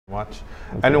Much.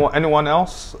 Okay. Anyone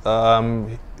else?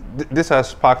 This has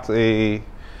sparked a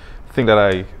thing that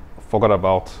I forgot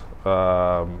about,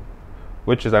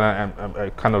 which is, and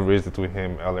I kind of raised it with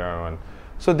him earlier on.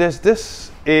 So there's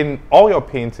this in all your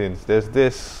paintings. There's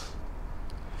this.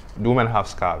 The women have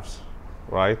scarves,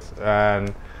 right?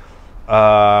 And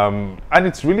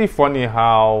it's really funny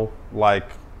how, like,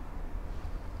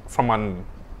 from an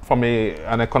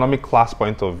economic class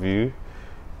point of view,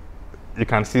 you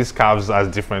can see scarves as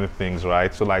different things,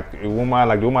 right? So like a woman,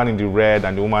 like the woman in the red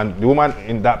and the woman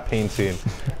in that painting,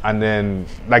 and then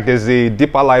like there's a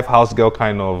deeper life house girl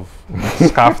kind of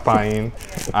scarf tying,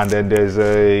 and then there's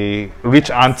a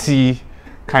rich auntie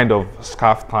kind of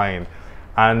scarf tying,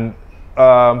 and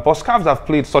but scarves have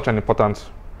played such an important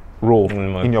role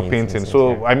in your painting.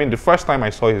 So I mean, the first time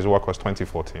I saw his work was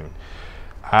 2014,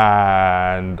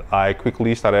 and I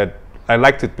quickly started. I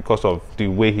liked it because of the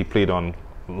way he played on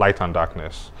light and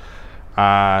darkness,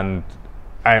 and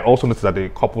I also noticed that there are a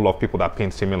couple of people that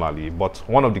paint similarly, but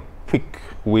one of the quick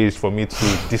ways for me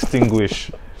to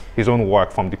distinguish his own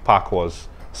work from the pack was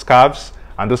scarves,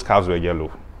 and those scarves were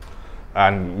yellow,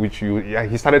 and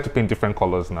he started to paint different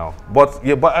colors now. But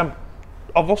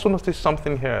I've also noticed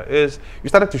something here is you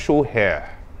started to show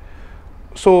hair.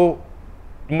 So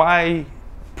my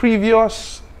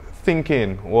previous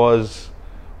thinking was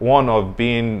one of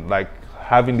being like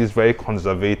having this very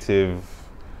conservative,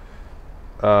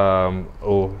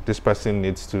 oh, this person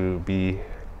needs to be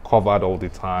covered all the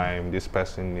time, this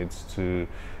person needs to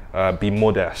be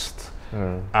modest.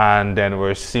 And then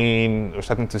we're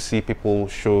starting to see people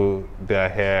show their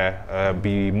hair,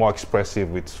 be more expressive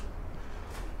with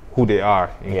who they are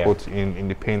in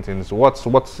the paintings.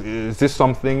 Is this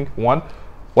something, one,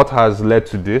 what has led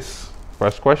to this,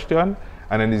 first question,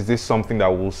 and then is this something that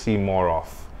we'll see more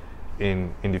of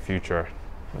in the future?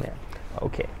 Yeah.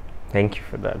 Okay. Thank you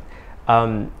for that.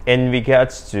 In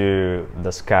regards to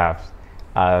the scarves,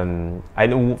 I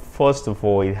know first of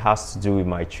all it has to do with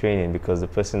my training, because the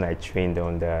person I trained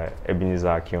under,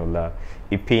 Ebilah,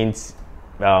 he paints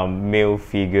male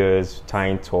figures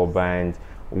tying turbans,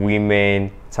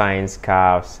 women tying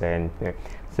scarves, and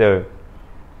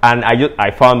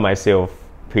I found myself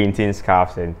painting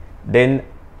scarves, and then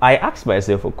I asked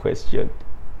myself a question: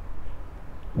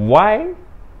 why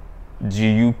do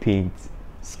you paint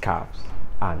scarves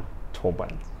and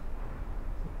turbans?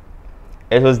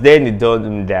 It was then it dawned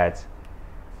on me that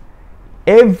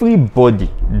everybody,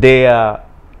 there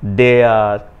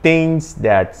are things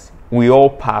that we all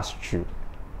pass through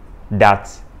that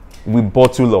we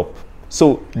bottle up.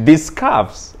 So the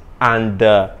scarves and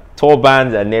the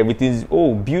turbans and everything is,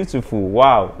 oh, beautiful,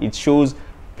 wow, it shows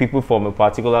people from a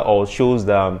particular, or shows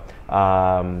the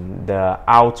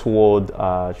outward,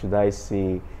 should I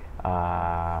say,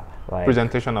 like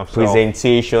presentation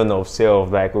of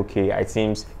self. Like, okay, it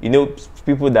seems,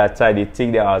 people that they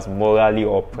take that as morally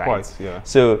upright. Quite, yeah.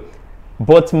 So,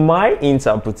 but my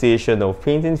interpretation of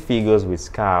painting figures with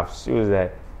scarves shows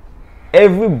that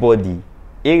everybody,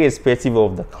 irrespective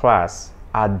of the class,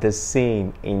 are the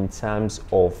same in terms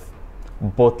of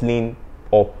bottling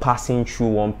or passing through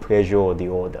one pressure or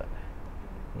the other.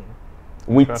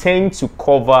 We tend to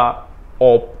cover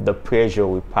up the pressure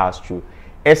we pass through,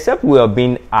 except we are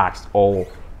being asked, or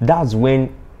that's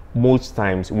when most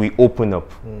times we open up.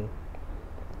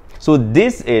 So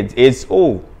this is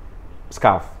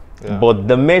scarf, but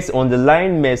the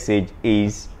underlying message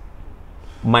is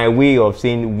my way of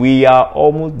saying we are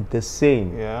almost the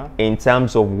same in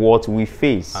terms of what we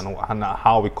face and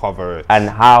how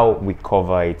we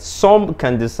cover it. Some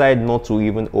can decide not to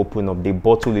even open up; they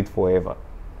bottle it forever.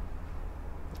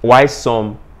 Why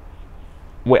some?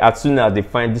 Well, as soon as they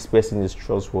find this person is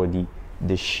trustworthy,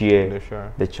 they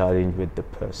share the challenge with the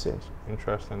person.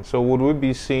 Interesting. So would we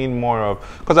be seeing more of,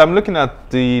 because I'm looking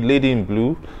at the lady in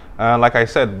blue, like I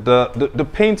said, the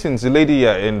paintings, the lady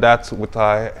in that with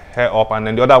her hair up, and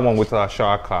then the other one with her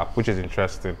shower cap, which is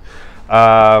interesting.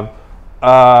 And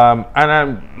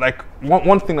I'm like,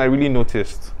 one thing I really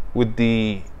noticed with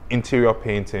the interior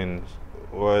paintings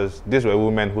was these were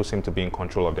women who seemed to be in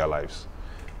control of their lives.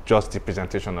 Just the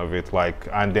presentation of it, like,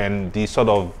 and then the sort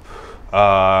of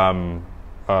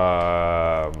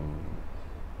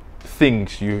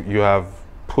things you have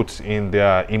put in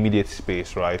their immediate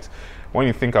space, right? When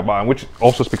you think about, and which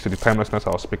also speaks to the timelessness I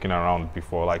was speaking around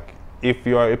before, like, if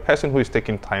you are a person who is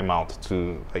taking time out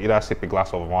to either sip a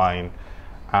glass of wine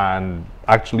and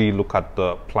actually look at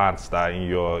the plants that are in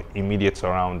your immediate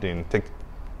surrounding, take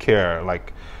care,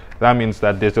 like, that means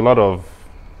that there's a lot of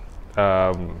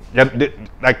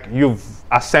like you've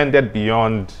ascended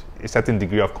beyond a certain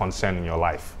degree of concern in your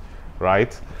life,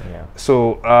 right? Yeah.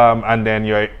 So and then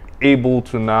you're able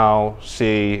to now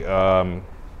say,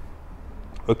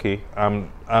 okay,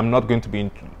 I'm not going to be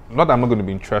I'm not going to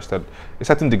be interested. A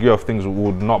certain degree of things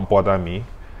would not bother me,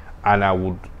 and I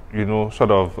would, you know,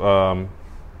 sort of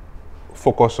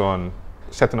focus on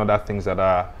certain other things that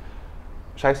are,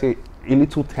 shall I say, a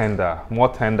little tender, more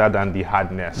tender than the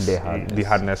hardness, the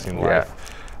hardness in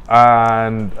life.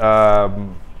 And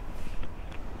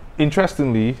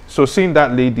interestingly, so seeing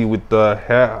that lady with the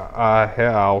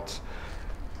hair out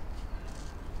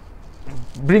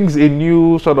brings a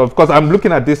new sort of, because I'm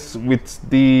looking at this with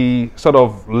the sort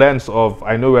of lens of,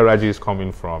 I know where Raji is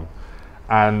coming from,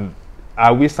 and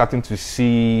are we starting to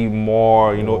see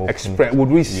more, you know, would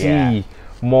we see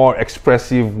more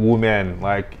expressive women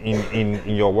like in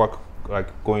your work, like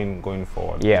going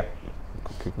forward? Yeah.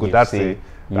 Could that say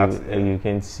you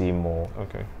can see more?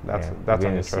 Okay, that's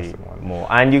an interesting one. More,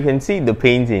 and you can see the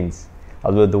paintings,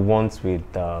 although the ones with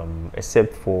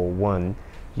except for one,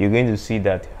 you're going to see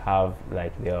that have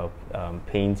like their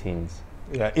paintings.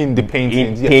 Yeah, in the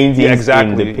paintings. Paintings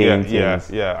exactly. in the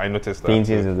paintings. Yeah, I noticed that.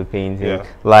 Paintings in the paintings. Yeah.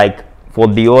 Like for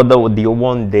the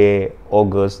one there,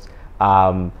 August.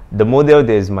 The model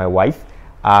there is my wife.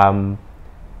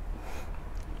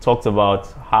 Talked about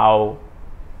how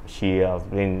she has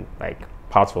been like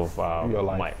part of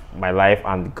my life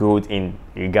and growth in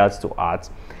regards to art.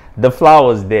 The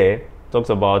flowers there talks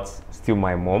about still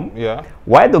my mom. Yeah.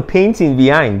 While the painting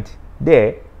behind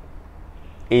there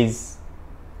is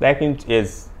like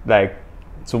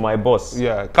to my boss.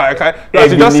 Yeah.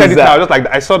 She just said it now. Just like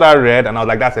I saw that red and I was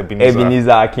like, that's Ebenezer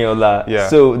Akinola. Yeah.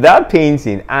 So that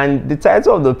painting, and the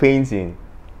title of the painting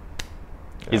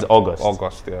is August.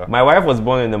 August, yeah. My wife was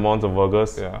born in the month of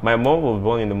August. Yeah. My mom was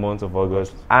born in the month of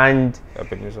August. And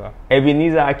Ebenezer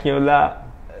Akinola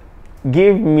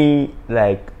gave me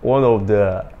like one of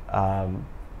the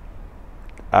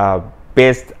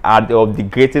best of the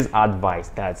greatest advice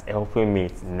that's helping me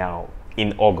now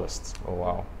in August. Oh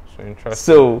wow. So interesting.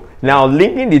 So now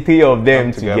linking the three of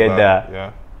them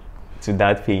together to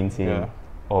that painting,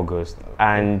 August.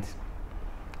 And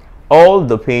all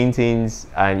the paintings,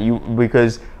 and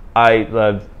because I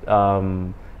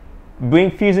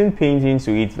bring fusing painting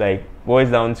to it, like boils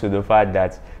down to the fact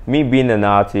that me being an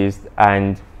artist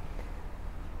and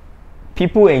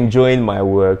people enjoying my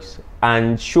works,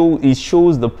 and it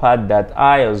shows the part that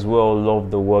I as well love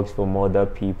the works from other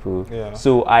people. Yeah.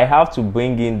 So I have to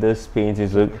bring in this painting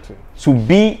to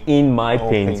be in my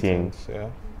paintings. Yeah.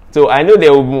 So I know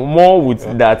there will be more with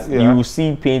that. You will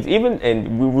see paint, even,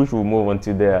 and which will move on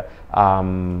to the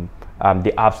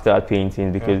abstract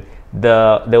painting, because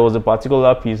there was a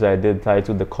particular piece I did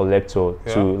titled "The Collector."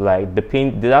 To like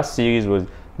that series was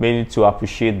mainly to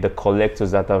appreciate the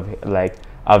collectors that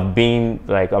I've been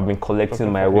collecting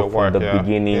my work from the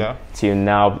beginning till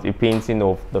now. The painting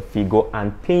of the figure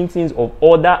and paintings of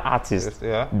other artists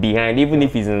behind, even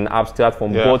if it's in an abstract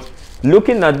form. But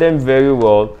looking at them very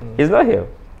well, it's not here.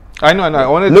 I know. I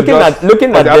wanted looking at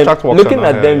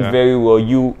them very well.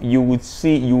 You would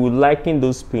liken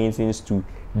those paintings to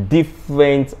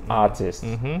different artists.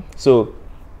 So,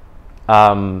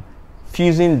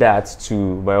 fusing that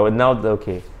to, but now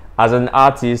as an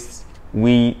artist,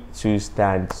 we too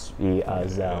stand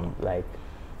as like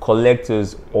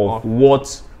collectors of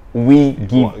what we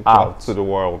give out to the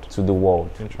world.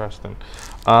 Interesting.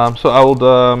 So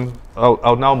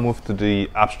I'll now move to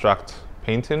the abstract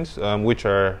paintings, which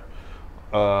are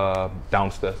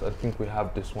downstairs. I think we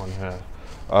have this one here.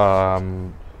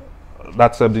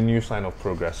 That's the new sign of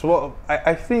progress. Well,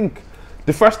 I think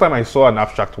the first time I saw an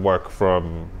abstract work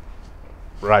from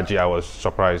Raji, I was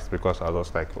surprised, because I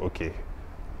was like, okay,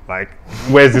 like,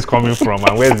 where's this coming from,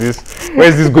 and where's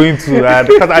this going to?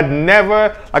 Because I'd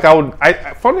never,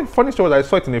 funny story was I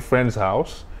saw it in a friend's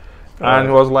house, and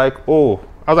he was like, oh,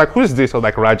 I was like, who's this? I was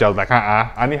like, Raji. I was like,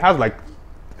 and he has like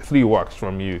 3 works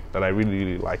from you that I really,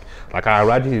 really like. Like,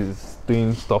 Raji is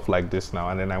doing stuff like this now.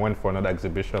 And then I went for another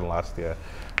exhibition last year,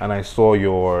 and I saw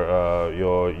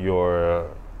your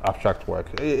abstract work.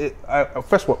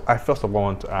 First of all,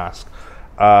 want to ask,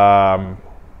 why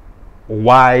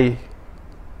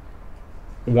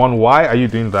are you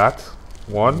doing that?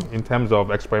 One, in terms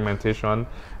of experimentation,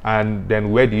 and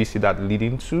then where do you see that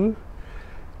leading to?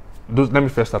 Let me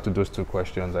first start with those 2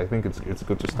 questions. I think it's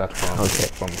good to start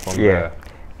from there.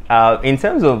 In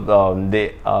terms of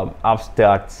the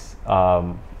abstract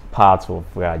part of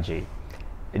Raji,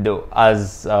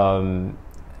 as a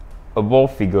more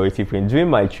figurative print, during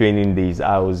my training days,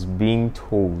 I was being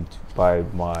told by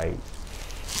my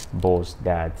boss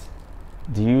that,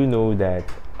 do you know that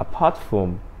apart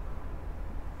from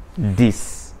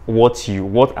this, what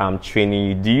I'm training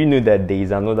you, do you know that there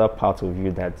is another part of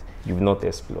you that you've not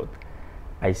explored?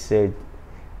 I said,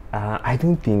 I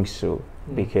don't think so,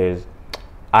 because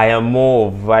I am more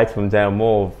of, right from there,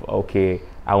 more of, okay,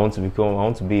 I want to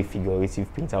be a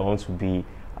figurative painter. I want to be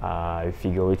a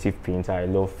figurative painter. I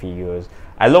love figures.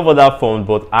 I love other forms,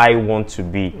 but I want to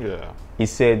be. Yeah. He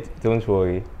said, don't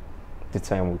worry, the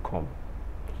time will come.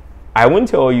 I won't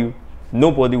tell you.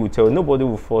 Nobody will tell you. Nobody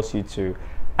will force you to.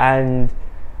 And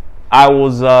I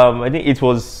was, I think it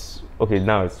was, okay,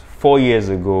 now it's 4 years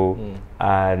ago,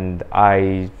 and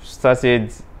I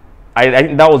started, I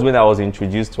think that was when I was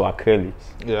introduced to acrylics.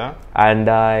 Yeah. And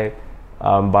I,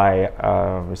 by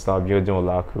Mr. Abiodun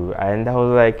Olaku, and I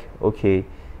was like, okay,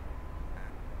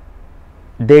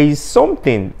 there is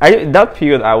something. That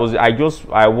period I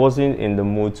wasn't in the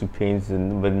mood to paint the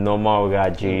normal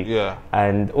Raji. Yeah.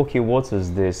 And okay, what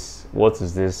is this? What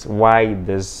is this? Why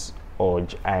this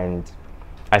urge? And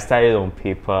I started on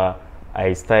paper.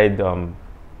 I started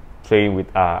playing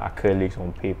with acrylics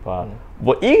on paper.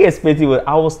 But irrespective,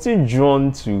 I was still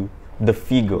drawn to the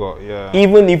figure. Yeah.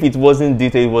 Even if it wasn't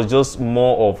detailed, it was just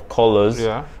more of colors.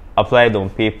 Yeah. Applied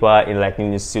on paper in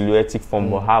a silhouetted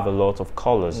form, but have a lot of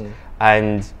colors.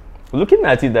 And looking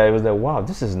at it, I was like, wow,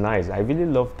 this is nice. I really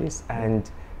love this. And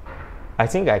I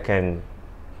think I can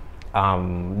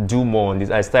do more on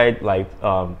this. I started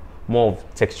more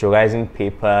of texturizing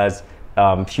papers,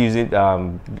 fusing,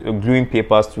 gluing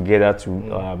papers together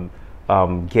to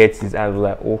get it. I was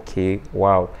like, okay,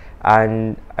 wow.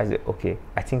 And I said, okay,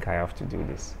 I think I have to do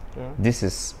this. Yeah. This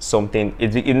is something,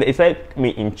 it's like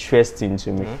interesting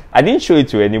to me. I didn't show it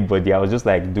to anybody. I was just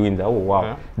like doing that. Oh, wow.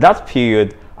 Yeah. That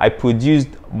period, I produced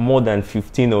more than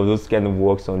 15 of those kind of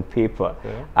works on paper.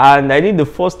 Yeah. And I think the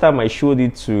first time I showed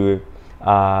it to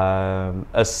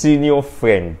a senior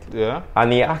friend. Yeah.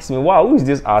 And he asked me, wow, who is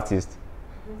this artist?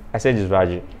 I said, it's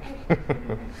Raji.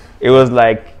 It was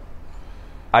like,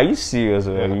 are you serious?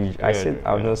 I said,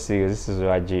 I'm not serious. This is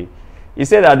Raji. He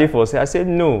said, are they for sale? I said,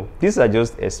 no, these are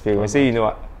just experiments. I said, you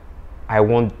know, I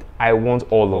want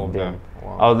all of them.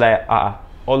 Wow. I was like,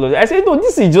 all of them. I said, no,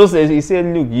 this is just, he said,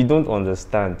 look, you don't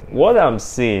understand. What I'm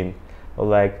saying, I was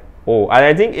like, oh, and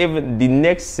I think even the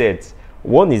next set,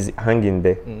 one is hanging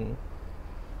there.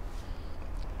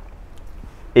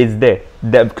 It's there.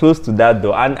 They're close to that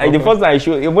door. And the first time I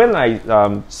showed, when I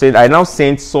said, I now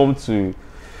sent some to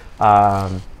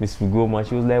Miss Ugoma,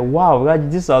 she was like, wow, Raji,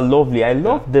 these are lovely. I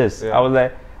love this. I was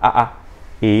like,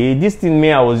 hey, this thing,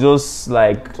 I was just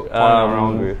like,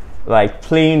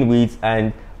 playing with,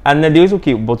 and then there was,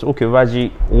 okay, but okay,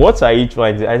 Raji, what are you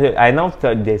trying to, I said, I now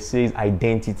thought they says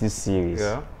identity series.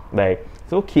 Yeah. Like,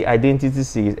 it's okay, identity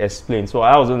series, explain. So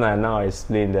I was when I now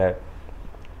explained that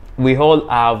we all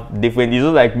have different, it's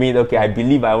not like me, okay, I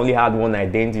believe I only had one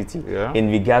identity in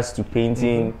regards to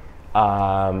painting,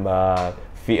 more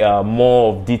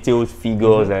of detailed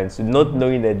figures, and so not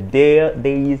knowing that there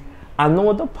is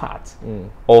another part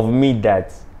of me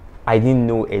that I didn't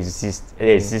know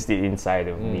existed inside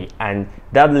of me, and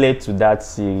that led to that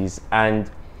series. And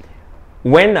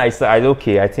when I started,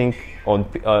 okay, I think on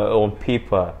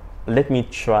paper, let me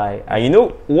try. And you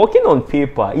know, working on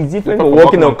paper is different from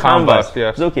working on canvas.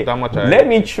 Yes, so, okay, let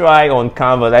me try on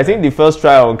canvas. I think the first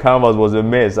try on canvas was a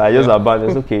mess. I just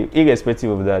abandoned. Okay, irrespective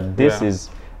of that, this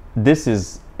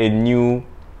is a new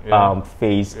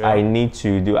phase I need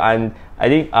to do. And I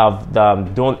think I've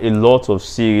done a lot of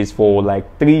series for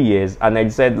like 3 years, and I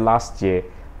decided last year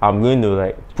I'm going to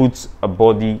like put a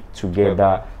body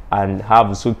together and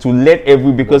have, so to let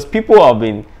because people have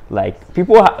been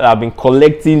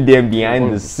collecting them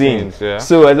behind the scenes. So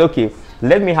I said, okay,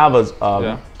 let me have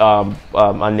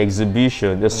an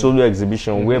exhibition, a solo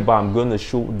exhibition, whereby I'm going to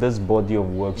show this body of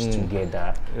works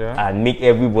together and make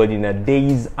everybody know there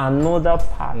is another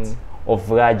part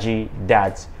of Raji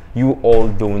that you all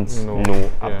don't know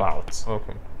about.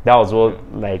 Okay. That was what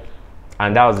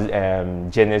and that was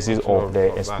genesis of the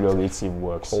explorative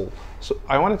works. Cool. So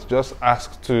I wanted to just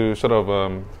ask to sort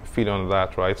of feed on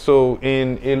that, right? So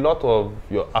in a lot of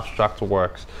your abstract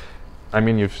works, I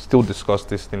mean, you've still discussed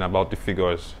this thing about the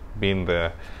figures being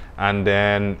there, and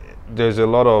then there's a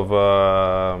lot of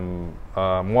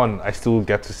one, I still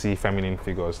get to see feminine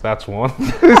figures. That's one.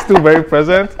 It's still very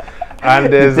present.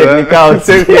 And there's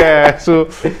so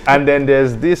and then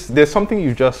there's something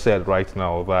you just said right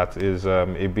now that is a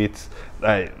bit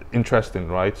interesting,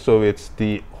 right? So it's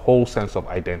the whole sense of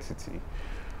identity.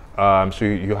 So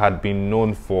you had been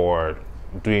known for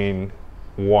doing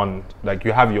one, like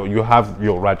you have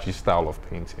your Raji style of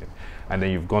painting, and then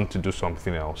you've gone to do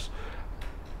something else.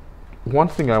 One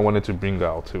thing I wanted to bring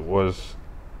out was,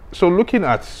 looking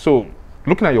at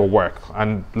your work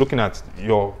and looking at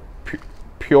your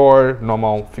pure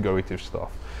normal figurative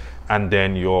stuff, and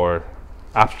then your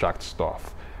abstract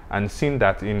stuff, and seeing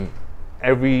that in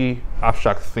every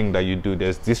abstract thing that you do,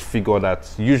 there's this figure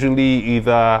that's usually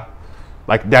either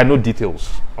like there are no details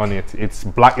on it. It's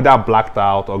either blacked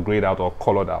out or grayed out or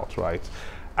colored out, right?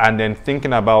 And then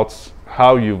thinking about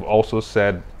how you've also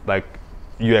said like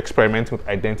you experiment with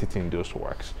identity in those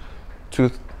works. Two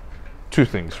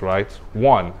things, right?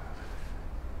 One,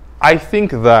 I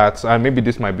think that, and maybe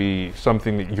this might be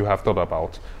something that you have thought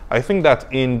about, I think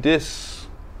that in this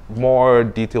more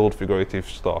detailed figurative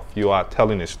stuff, you are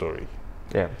telling a story.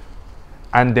 Yeah.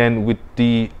 And then with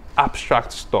the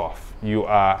abstract stuff, you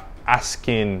are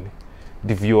asking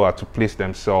the viewer to place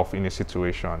themselves in a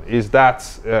situation. Is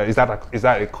that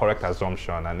a correct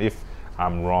assumption? And if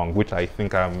I'm wrong, which I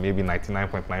think I'm maybe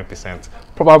 99.9%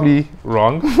 probably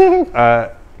wrong,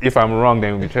 if I'm wrong, then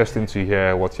it would be interesting to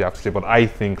hear what you have to say. But I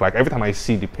think, like, every time I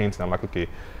see the painting, I'm like, okay,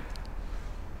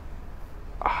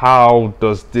 how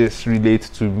does this relate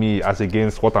to me as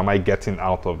against what am I getting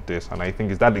out of this? And I think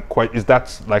is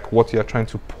that like what you're trying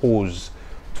to pose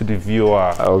to the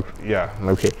viewer? Okay. Yeah.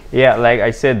 Okay. Yeah, like I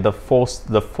said, the first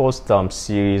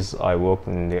series I worked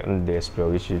in the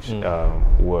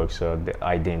explorative works, the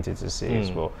identity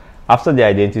series. Well, after the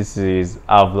identity series,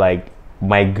 I've like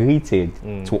migrated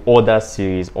to other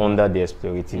series under the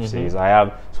explorative series. I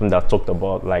have some that talked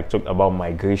about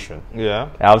migration. Yeah.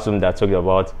 I have some that talked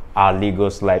about our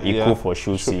Lagos, like Eco for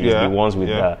Shoe series, the ones with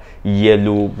the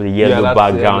yellow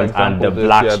background and the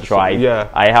black stripe. Yeah.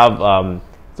 I have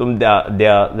some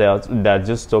that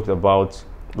just talked about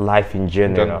life in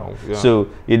general. So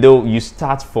you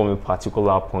start from a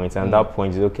particular point, and that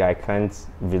point is okay. I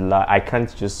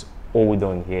can't just hold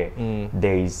on here.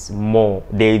 There is more.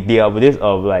 They are this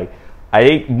of like, I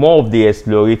think more of the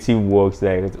explorative works.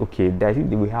 Like, okay, I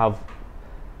think we have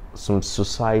some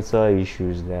societal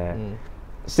issues there.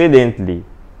 Incidentally,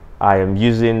 I am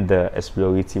using the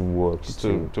explorative works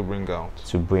to bring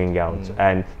out.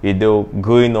 And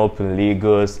growing up in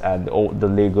Lagos and all the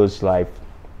Lagos life,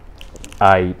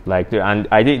 I like to, and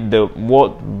I did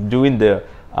during the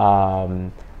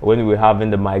when we were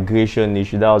having the migration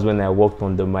issue, that was when I worked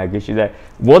on the migration. Like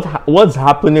what's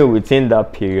happening within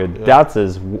that period, that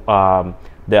is that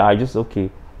I just,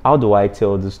 okay, how do I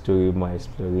tell the story of my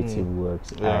explorative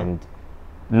works and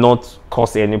not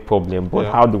cause any problem,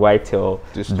 but how do I tell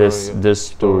this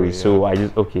story? So I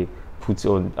just, okay, put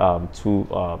on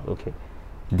okay,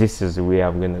 this is the way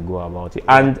I'm gonna go about it.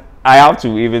 And I have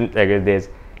to even, like, there's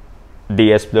the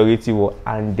explorative work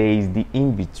and there is the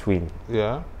in-between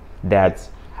that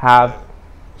have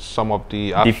some of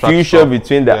the fusion stuff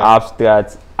between the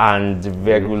abstract and the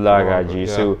regular Raji.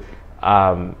 So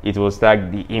it was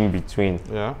like the in-between.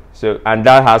 So, and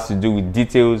that has to do with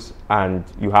details, and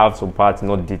you have some parts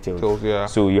not details.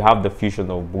 So you have the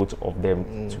fusion of both of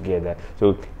them together.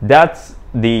 So that's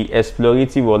the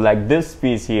explorative, or like this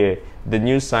piece here, the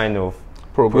new sign of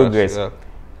progress.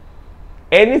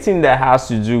 Anything that has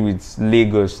to do with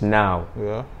Lagos now,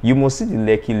 you must see the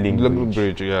Lekki Link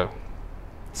Bridge.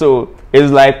 So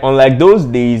it's like, unlike those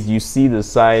days, you see the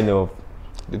sign of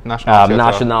the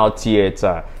National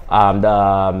Theatre,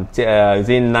 the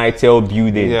Nightel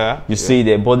building. You see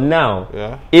that, but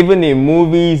now, even in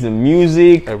movies and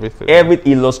music, every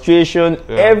illustration,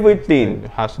 everything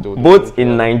has to do with both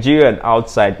in Nigeria and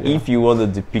outside. If you want to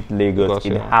depict Lagos,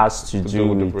 it has to do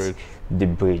with the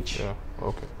bridge.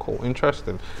 Okay, cool,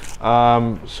 interesting.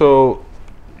 So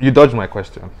you dodged my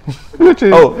question, which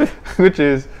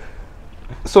is,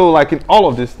 so like in all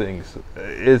of these things,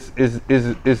 is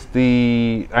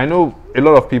the, I know a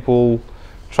lot of people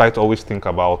try to always think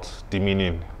about the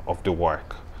meaning of the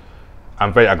work.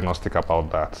 I'm very agnostic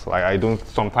about that. Like, I don't,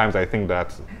 sometimes I think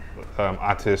that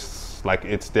artists, like,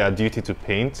 it's their duty to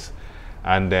paint,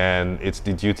 and then it's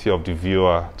the duty of the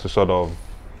viewer to sort of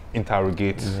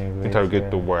interrogate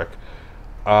the work.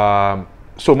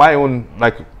 So my own,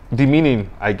 like, the meaning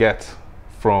I get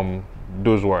from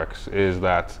those works is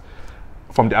that,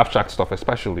 from the abstract stuff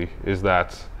especially, is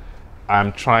that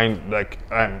I'm trying, like,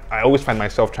 I always find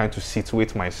myself trying to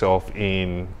situate myself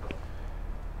in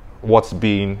what's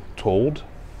being told,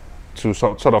 to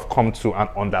sort of come to an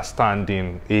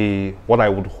understanding, what I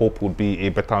would hope would be a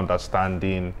better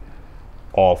understanding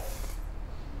of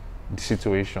the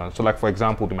situation. So, like, for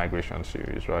example, the migration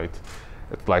series, right?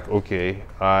 It's like, okay,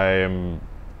 the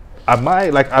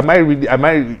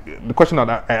question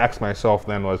that I asked myself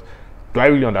then was, do I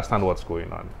really understand what's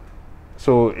going on?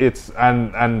 So it's,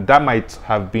 and that might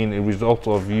have been a result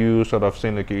of you sort of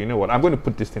saying, okay, you know what, I'm going to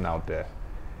put this thing out there,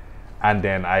 and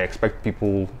then I expect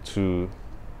people to,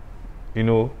 you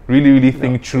know, really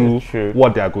think through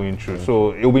what they are going through.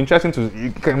 So it'll be interesting to,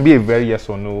 it can be a very yes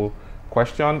or no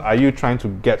question. Are you trying to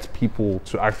get people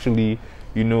to actually,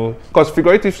 you know, because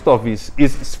figurative stuff is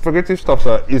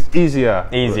easier.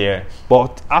 Easier.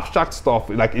 But abstract stuff,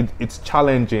 like it's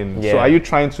challenging. Yeah. So are you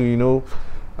trying to, you know,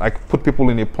 like put people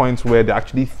in a point where they're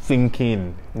actually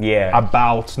thinking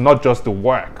about not just the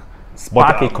work,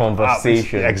 spark a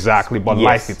conversation. Exactly, but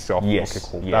life itself. Yes. Okay,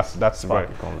 cool. Yes. That's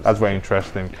very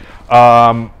interesting.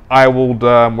 I would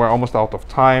we're almost out of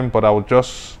time, but I will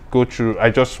just go through. I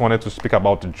just wanted to speak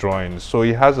about the drawings. So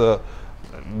he has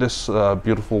this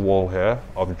beautiful wall here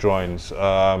of drawings.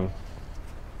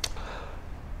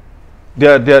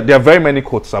 There are very many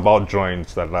quotes about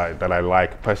drawings that I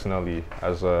like personally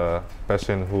as a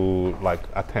person who like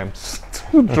attempts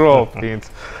to draw things.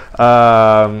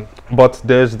 But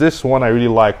there's this one I really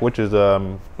like, which is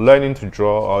learning to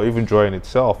draw, or even drawing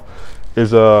itself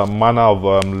is a manner of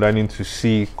learning to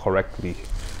see correctly,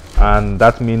 and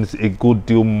that means a good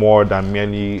deal more than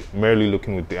merely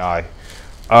looking with the eye.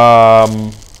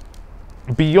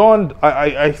 Beyond,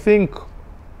 I think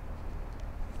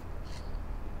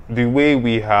the way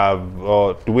we have,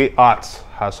 the way art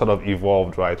has sort of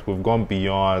evolved, right? We've gone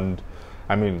beyond.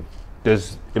 I mean,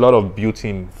 there's a lot of beauty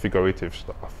in figurative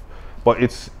stuff, but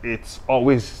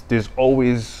there's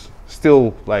always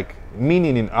still like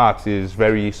meaning in art is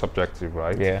very subjective,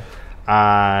 right? Yeah.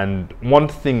 And one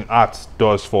thing art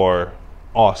does for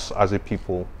us as a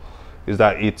people is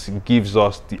that it gives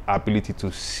us the ability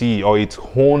to see, or it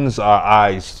hones our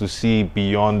eyes to see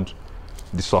beyond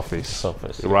the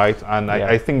surface, right? And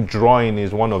I think drawing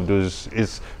is one of those.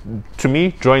 To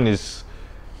me, drawing is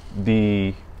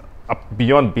the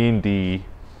beyond being the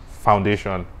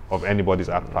foundation of anybody's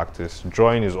art practice.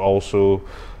 Drawing is also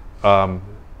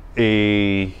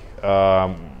a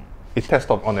test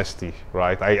of honesty,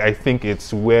 right? I think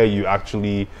it's where you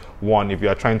actually, if you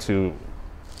are trying to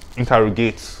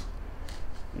interrogate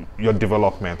your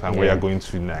development and where you're going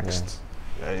to next.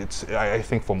 I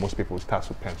think for most people it starts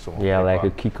with pencil. Yeah, like a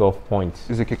kick-off point.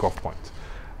 It's a kick-off point.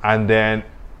 And then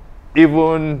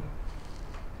even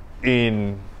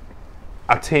in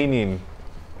attaining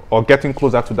or getting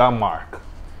closer to that mark,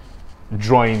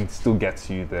 drawing still gets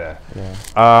you there. Yeah.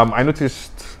 I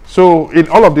noticed, so in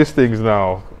all of these things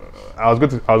now, I was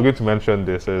going to mention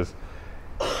this, is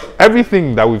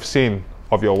everything that we've seen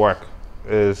of your work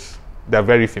they're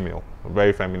very female,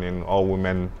 very feminine, all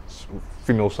women,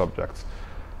 female subjects.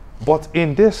 But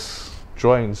in these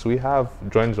drawings, we have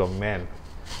drawings of men,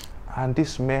 and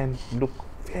these men look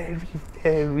very,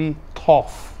 very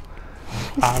tough.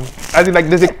 I think like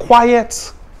there's a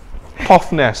quiet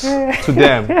toughness to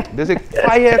them. There's a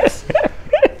quiet,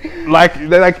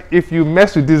 like if you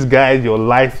mess with this guy, your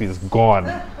life is gone.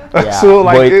 Yeah, so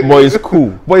like, but it's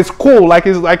cool. But it's cool.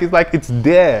 It's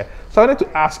there. So I wanted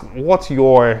to ask, what's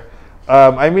your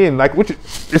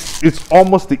it's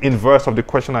almost the inverse of the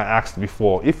question I asked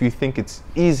before. If you think it's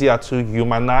easier to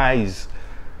humanize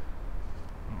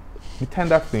the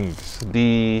tender things,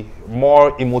 the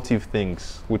more emotive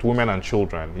things with women and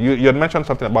children. You had mentioned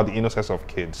something about the innocence of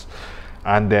kids,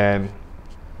 and then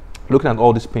looking at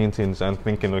all these paintings and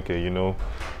thinking, okay, you know,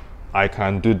 I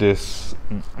can do this.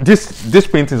 These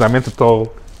paintings are meant to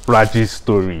tell Raji's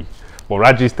story, but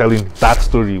Raji is telling that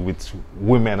story with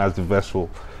women as the vessel.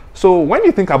 So when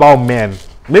you think about men,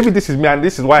 maybe this is me, and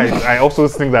this is why I also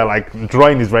think that like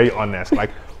drawing is very honest.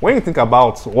 Like when you think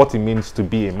about what it means to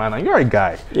be a man, and you're a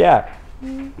guy,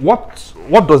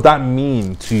 what does that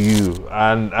mean to you,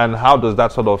 and how does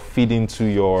that sort of feed into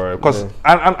your? Because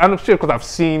I'm sure, because I've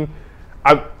seen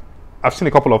a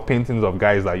couple of paintings of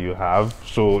guys that you have,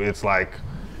 so it's like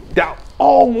they're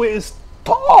always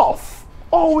tough,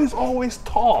 always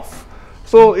tough.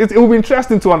 So it will be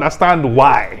interesting to understand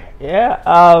why.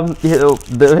 Yeah, you know,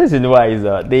 the reason why is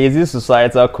that there is this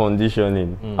societal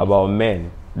conditioning about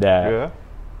men that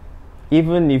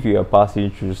even if you are passing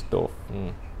through stuff,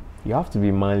 you have to be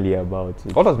manly about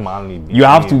it. What does manly mean? You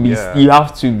have to be. You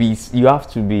have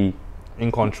to be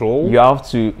in control. You have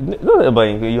to.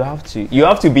 You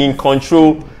have to be in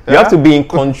control. You have to be in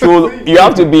control. You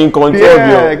have to be in control of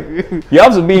your. You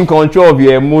have to be in control of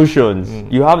your emotions.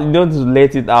 You don't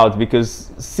let it out,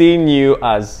 because seeing you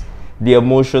as the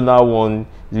emotional one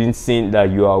means saying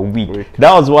that you are weak.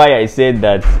 That was why I said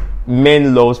that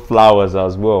men love flowers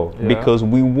as well, because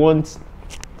we want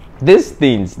these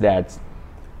things that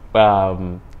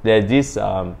there's this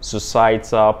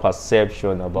societal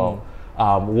perception about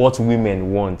what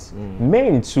women want.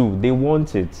 Men too, they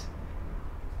want it.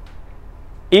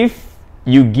 If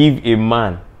you give a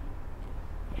man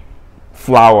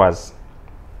flowers,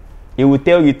 he will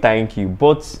tell you thank you,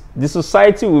 but the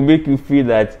society will make you feel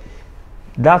that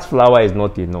that flower is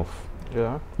not enough.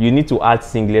 Yeah. You need to add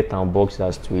singlet and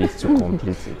boxers to it to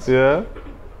complete it. Yeah.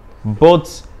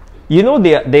 But you know,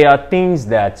 there are things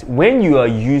that when you are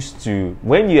used to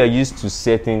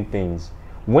certain things,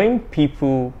 when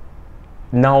people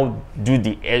now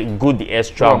go the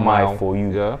extra mile for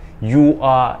you, yeah. you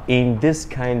are in this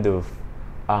kind of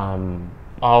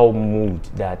mood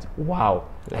that wow,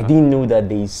 yeah. I didn't know that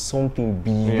there is something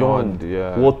beyond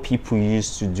yeah. what people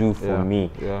used to do for yeah. me.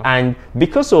 Yeah. And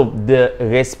because of the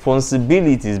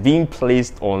responsibilities being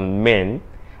placed on men,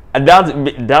 and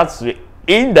that's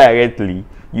indirectly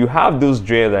you have those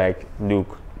dreams like,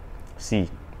 look, see,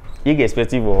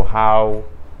 irrespective of how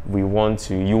we want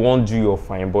to, you won't do your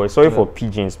fine boy. Sorry for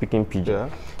pidgin, speaking pidgin. Yeah.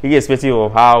 Irrespective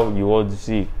of how you want to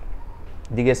see,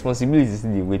 the responsibility is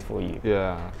they wait for you.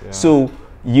 Yeah. Yeah. So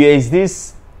there is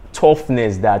this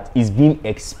toughness that is being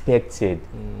expected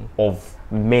of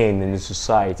men in the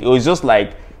society. It was just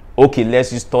like, okay,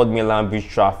 let's use Third Mainland Bridge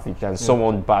traffic and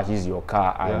someone bashes your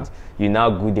car and you now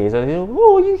go there and say,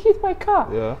 oh, you hit my car.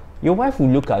 Yeah. Your wife will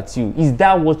look at you. Is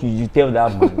that what you tell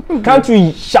that man? Can't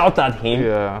you shout at him?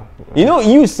 Yeah. You know,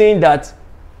 you saying that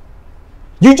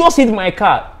you just hit my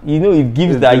car. You know, it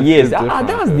gives that yes.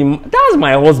 That's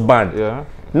my husband. Yeah.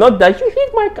 Not that you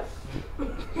hit my car.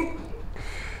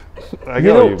 I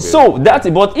get what you mean. So that's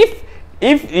it. But if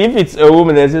it's a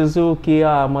woman that says, okay,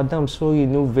 madam, sorry,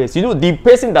 no verse. You know, the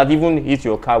person that even hit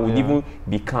your car will even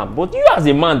be calm. But you as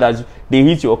a man that they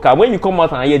hit your car, when you come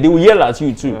out and hear, they will yell at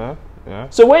you too. Yeah. Yeah.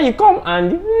 So when you come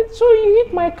and so you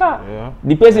hit my car,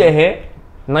 the person here,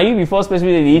 now you be first person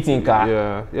they hit in car.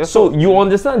 Yeah. Yeah. So you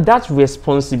understand that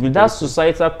responsibility, that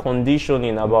societal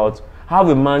conditioning about how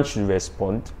a man should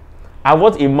respond and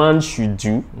what a man should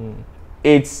do.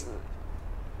 It's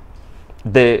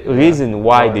the reason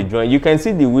why they join. You can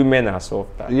see the women are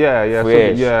softer. Yeah. Yeah.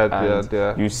 Fresh, So,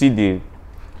 yeah. You see the.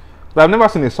 But I've never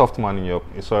seen a soft man in your.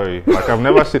 Sorry, like I've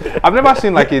never seen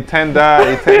like a tender,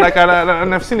 like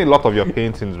and I've seen a lot of your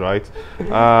paintings, right?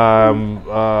 Yeah,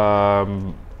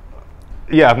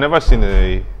 I've never seen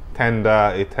a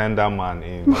tender man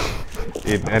in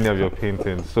any of your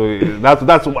paintings. So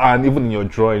that's and even in your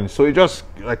drawings. So it just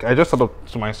like I just thought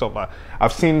to myself,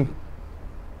 I've seen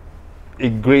a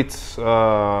great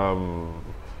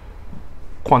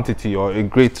quantity or a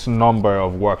great number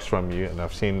of works from you, and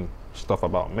I've seen stuff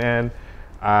about men,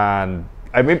 and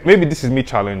maybe this is me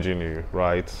challenging you,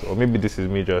 right? Or maybe this is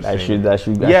me just I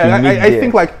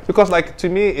think like, because like to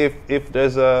me, if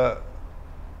there's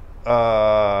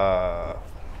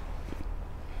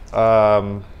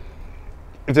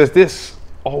if there's this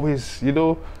always, you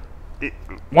know,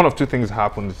 one of two things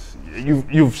happens.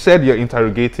 You've said you're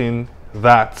interrogating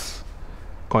that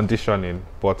conditioning,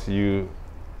 but you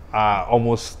are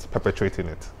almost perpetuating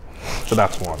it. So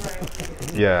that's one.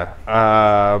 Yeah.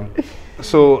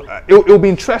 So it'll be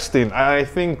interesting. I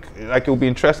think like it'll be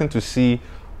interesting to see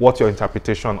what your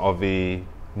interpretation of a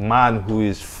man who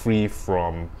is free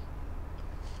from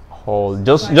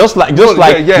just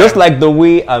like the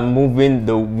way I'm moving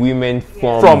the women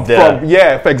from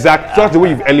exactly. Just the way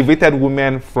you've elevated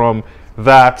women from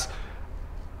that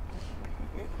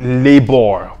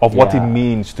labor of what it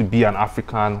means to be an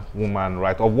African woman,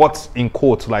 right? Of what's in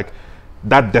quotes like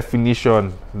that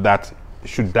definition that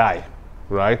should die,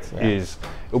 right? Is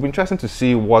it'll be interesting to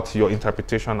see what your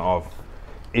interpretation of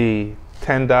a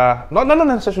tender, not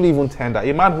necessarily even tender,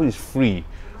 a man who is free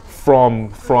from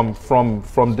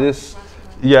this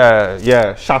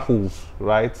shackles,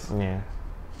 right? Yeah.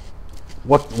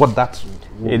 What that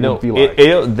would be like.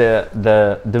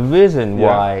 The reason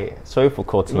why, sorry for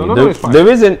cutting you, it's fine.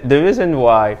 the reason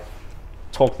why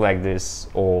talk like this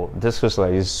or discuss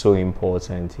like this is so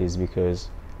important is because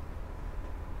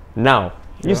now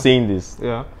you saying this,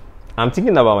 I'm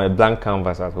thinking about my blank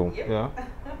canvas at home.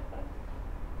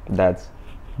 That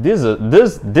this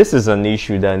is an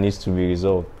issue that needs to be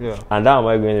resolved. And how am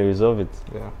I going to resolve it?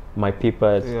 My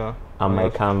papers and my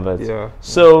canvas.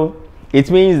 So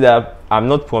it means that I'm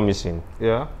not promising.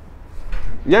 No,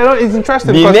 it's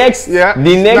interesting. The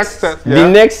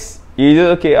next, you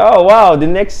just okay. Oh wow, the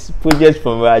next project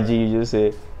from Raji, you just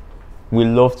say, we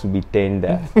love to be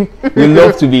tender. we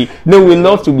love to be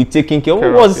taking care.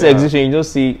 What was this exhibition? You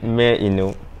just see, man, you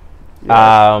know,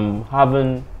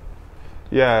 having.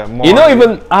 More, you know,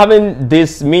 even having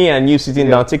this, me and you sitting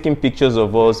down taking pictures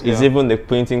of us is even the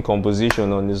painting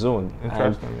composition on its own.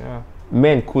 Interesting,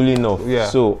 Men cooling off.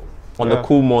 So on the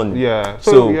cool morning.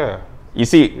 You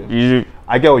see,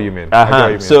 I get what you mean.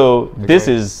 So this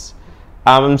is.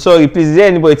 I'm sorry. Please, is there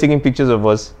anybody taking pictures of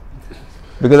us?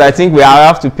 Because I think we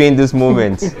have to paint this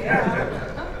moment.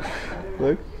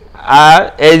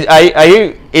 Are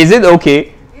you? Is it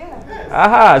okay?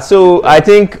 So I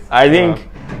think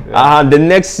the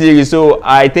next series. So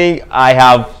I think I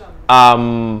have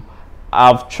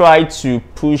I've tried to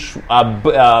push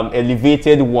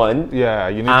elevated one. Yeah,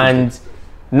 you need and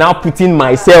now putting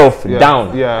myself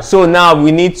down. Yeah. So now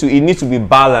it needs to be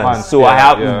balanced. So I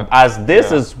have as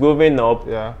this is moving up,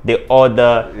 the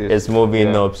other is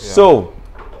moving up. So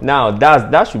now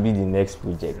that should be the next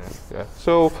project.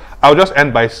 So I'll just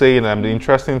end by saying the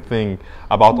interesting thing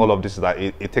about all of this is that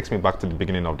it takes me back to the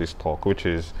beginning of this talk, which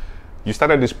is you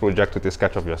started this project with a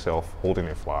sketch of yourself holding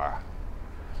a flower,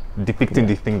 depicting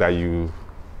the thing that you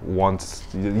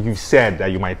said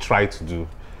that you might try to do.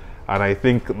 And I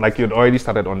think like you'd already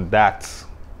started on that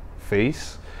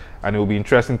phase, and it will be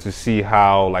interesting to see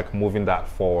how like moving that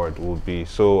forward will be.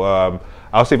 So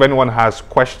I'll say if anyone has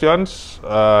questions,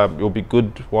 it will be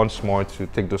good once more to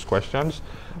take those questions.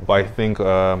 But I think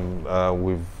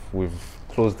we've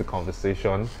closed the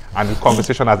conversation, and the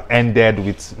conversation has ended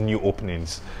with new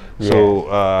openings. So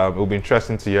it will be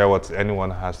interesting to hear what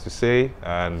anyone has to say,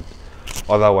 and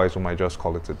otherwise we might just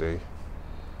call it a day.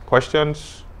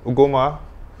 Questions? Ugoma?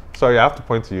 Sorry, I have to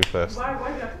point to you first. Why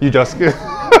do you just well,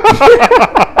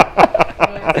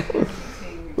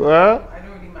 well, I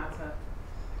don't really matter.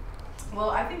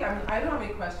 Well, I think I don't have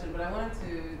a question, but I wanted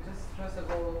to just first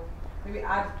of all maybe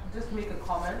just make a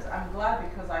comment. I'm glad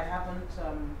because I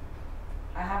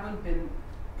haven't been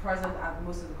present at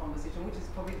most of the conversation, which is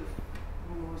probably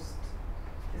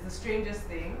the strangest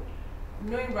thing.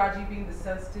 Knowing Raji being the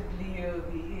sensitive Leo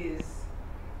he is,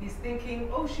 he's thinking,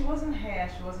 oh, she wasn't here.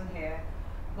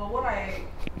 But what I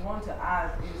want to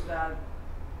add is that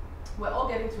we're all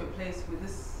getting to a place with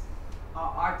this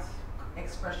art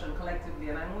expression collectively,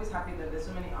 and I'm always happy that there's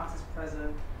so many artists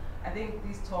present. I think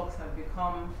these talks have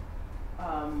become,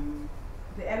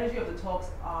 the energy of the talks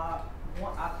are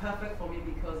perfect for me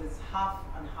because it's half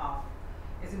and half.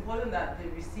 It's important that the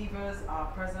receivers are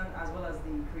present as well as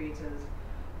the creators.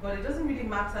 But it doesn't really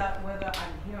matter whether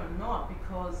I'm here or not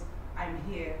because I'm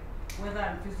here, whether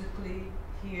I'm physically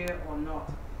here or not.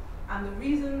 And the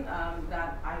reason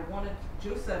that I wanted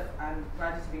Joseph and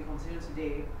Raji to be in conversation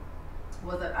today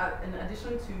was that in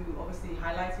addition to obviously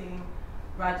highlighting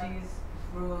Raji's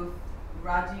growth,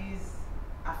 Raji's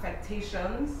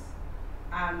affectations,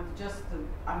 and just the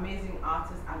amazing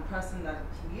artist and person that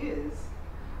he is,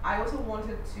 I also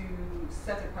wanted to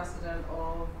set a precedent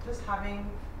of just having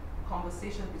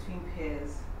conversations between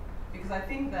peers. Because I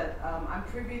think that I'm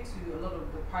privy to a lot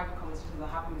of the private conversations that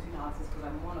happen between artists because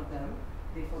I'm one of them.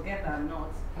 They forget that I'm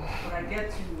not. But I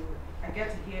get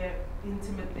to hear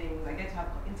intimate things, I get to have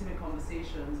intimate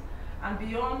conversations. And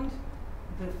beyond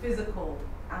the physical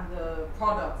and the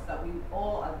products that we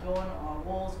all adorn our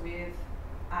walls with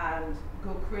and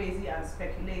go crazy and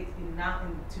speculate in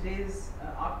today's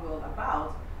art world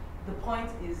about, the point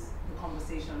is the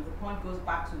conversation. The point goes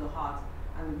back to the heart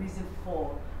and the reason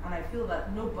for. And I feel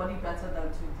that nobody better than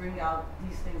to bring out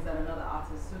these things than another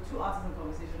artist. So two artists in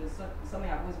conversation is something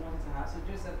I've always wanted to have. So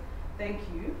Joseph, thank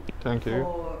you. Thank you.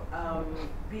 For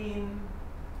being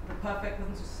the perfect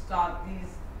person to start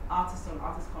these artist on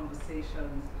artist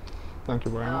conversations. Thank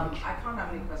you very much. I can't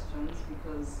have any questions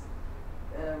because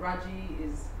Raji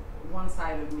is one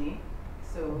side of me.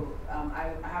 So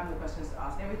I have no questions to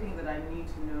ask. Everything that I need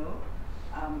to know,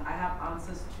 I have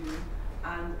answers to.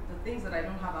 And the things that I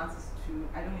don't have answers to,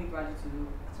 I don't need Raji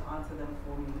to answer them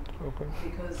for me. Okay.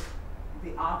 Because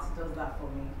the art does that for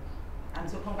me. And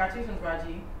so congratulations,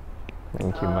 Raji.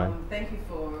 Thank you, man. Thank you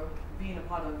for being a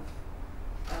part of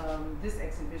this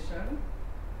exhibition.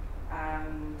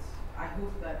 And I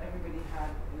hope that everybody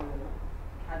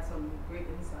had some great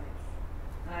insights.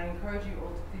 And I encourage you all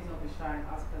to please not be shy and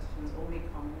ask questions or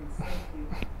make comments. Thank you.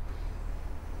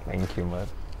 Thank you, man.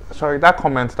 Sorry, that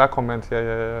comment,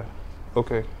 yeah.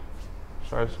 Okay.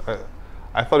 Sorry,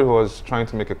 I thought he was trying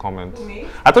to make a comment. Who, me?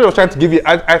 I thought he was trying to give you,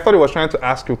 I thought he was trying to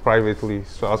ask you privately.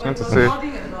 So I was going to say.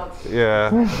 Nodding a lot. Yeah.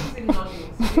 I just think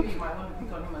nodding, so maybe you might want to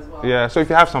pick on him as well. Yeah, so if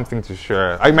you have something to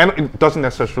share, it doesn't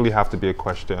necessarily have to be a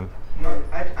question. No,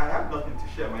 I have nothing to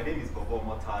share. My name is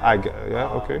Babatunde. Yeah,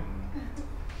 okay.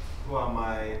 Who am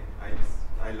I?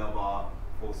 I love art,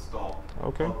 full stop.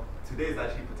 Okay. Well, today is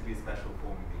actually particularly special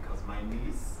for me because my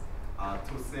niece,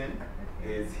 Tosin,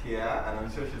 is here, and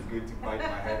I'm sure she's going to bite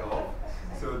my head off.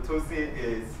 So Tosin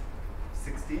is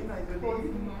 16, I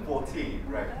believe? 14,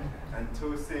 right. And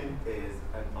Tosin is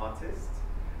an artist.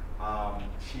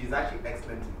 She's actually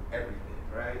excellent in everything,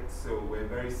 right? So we're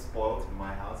very spoiled in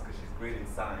my house because she's great in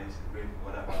science, she's great in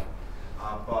whatever.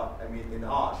 But I mean, in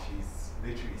art, she's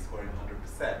literally scoring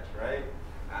 100%, right?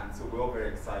 And so we're all very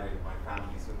excited in my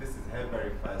family. So this is her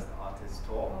very first artist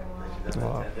talk that she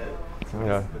ever attended. So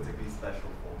it's particularly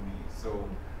special for me. So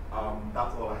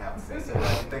that's all I have to say. So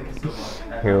thank you so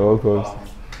much. And You're welcome.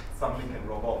 something can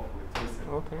rub off with Tosin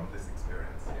from this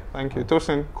experience. Yeah. Thank you.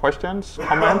 Tosin, questions,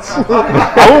 comments?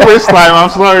 I won't waste time. I'm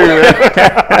sorry.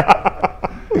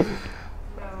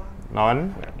 No.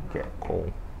 None? Okay,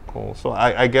 cool. So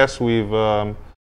I guess we've